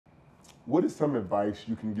what is some advice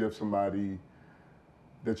you can give somebody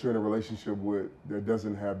that you're in a relationship with that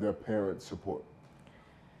doesn't have their parents' support?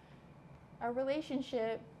 A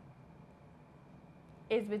relationship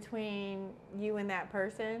is between you and that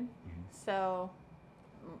person. So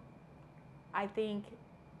I think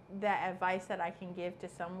that advice that I can give to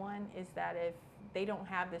someone is that if they don't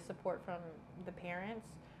have the support from the parents,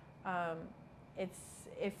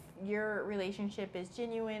 if your relationship is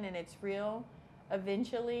genuine and it's real,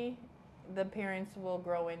 eventually the parents will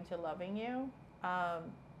grow into loving you.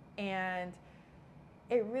 And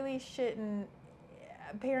it really shouldn't,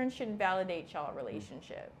 parents shouldn't validate y'all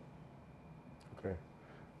relationship. Okay.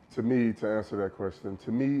 To me, to answer that question,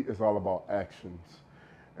 to me, it's all about actions.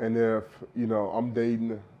 And if, I'm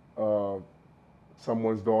dating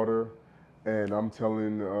someone's daughter and I'm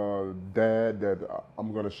telling dad that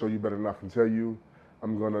I'm going to show you better than I can tell you,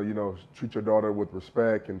 I'm going to, treat your daughter with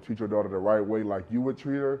respect and treat your daughter the right way like you would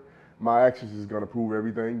treat her, my actions is going to prove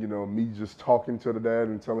everything. Me just talking to the dad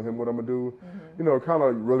and telling him what I'm going to do, kind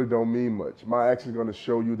of really don't mean much. My actions are going to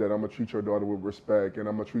show you that I'm going to treat your daughter with respect, and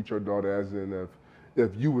I'm going to treat your daughter as in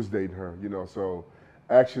if you was dating her, so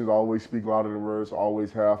actions always speak louder than words,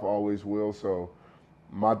 always have, always will. So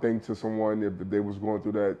my thing to someone, if they was going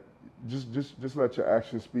through that, just let your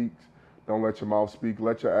actions speak. Don't let your mouth speak.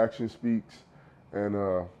 Let your actions speak. And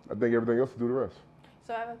I think everything else will do the rest.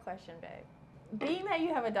 So I have a question, babe. Being that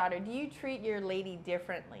you have a daughter, do you treat your lady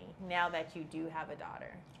differently now that you do have a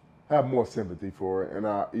daughter? I have more sympathy for it, and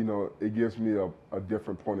it gives me a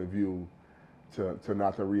different point of view to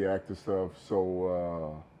not to react to stuff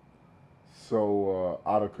so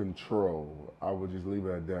out of control. I would just leave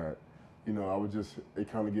it at that. It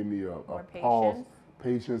kind of give me a pause,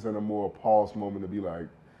 patience, and a more pause moment to be like,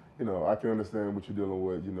 I can understand what you're dealing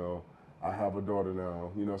with. I have a daughter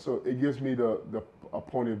now. So it gives me a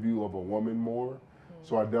point of view of a woman more.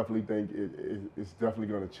 So I definitely think it's definitely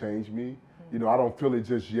going to change me. I don't feel it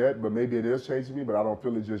just yet, but maybe it is changing me. But I don't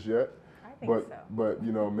feel it just yet. I think so. But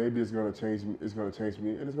maybe it's going to change me. It's going to change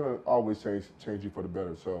me, and it's going to always change you for the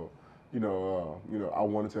better. So, I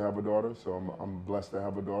wanted to have a daughter, so I'm blessed to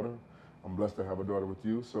have a daughter. I'm blessed to have a daughter with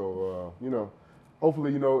you. So,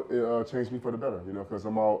 hopefully, it changed me for the better. Because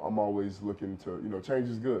I'm always looking to, change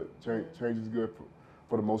is good. Change is good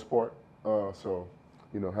for the most part. So,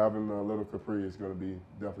 having a little Capri is definitely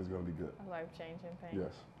going to be good. A life-changing thing.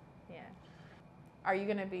 Yes. Yeah. Are you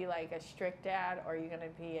going to be like a strict dad, or are you going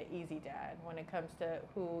to be an easy dad when it comes to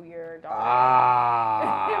who your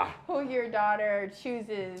daughter who your daughter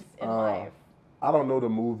chooses in life? I don't know the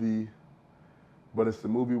movie, but it's the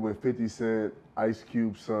movie with 50 Cent, Ice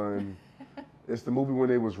Cube's son. It's the movie when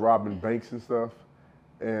they was robbing banks and stuff,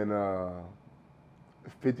 and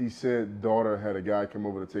 50 Cent daughter had a guy come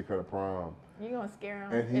over to take her to prom. You're going to scare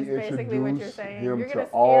him. And he It's basically what you're introduced saying. him You're to gonna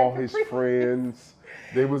all scare his Capri. friends.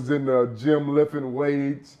 They was in the gym lifting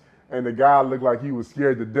weights, and the guy looked like he was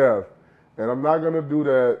scared to death. And I'm not going to do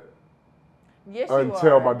that Yes,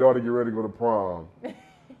 until you my are. daughter get ready to go to prom. And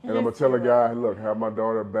I'm going to tell the guy, look, have my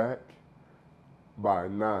daughter back by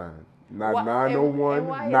 9. Not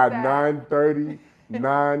 9:01, not 9:30,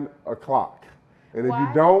 9 o'clock. And if you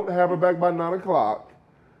don't have her back by 9 o'clock,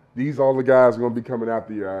 these all the guys are going to be coming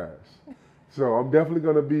after your ass. So I'm definitely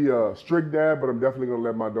going to be a strict dad, but I'm definitely going to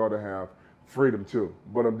let my daughter have freedom too.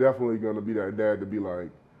 But I'm definitely going to be that dad to be like,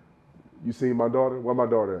 you seen my daughter? Where my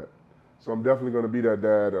daughter at? So I'm definitely going to be that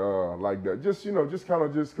dad like that. Just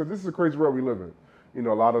because this is a crazy world we live in.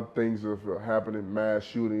 A lot of things are happening, mass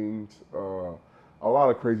shootings, a lot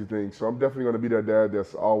of crazy things. So I'm definitely going to be that dad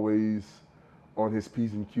that's always on his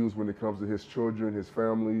P's and Q's when it comes to his children, his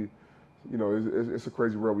family. It's a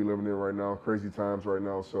crazy world we living in right now, crazy times right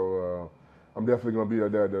now. So I'm definitely going to be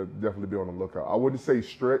that dad that definitely be on the lookout. I wouldn't say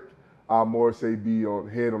strict. I'd more say be on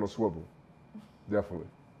head on a swivel. Definitely.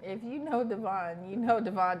 If you know Davon, you know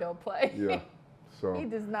Davon don't play. Yeah. So he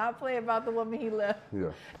does not play about the woman he loves.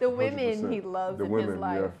 Yeah. The women 100%. he loves the in women, his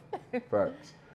life. Yeah. Facts.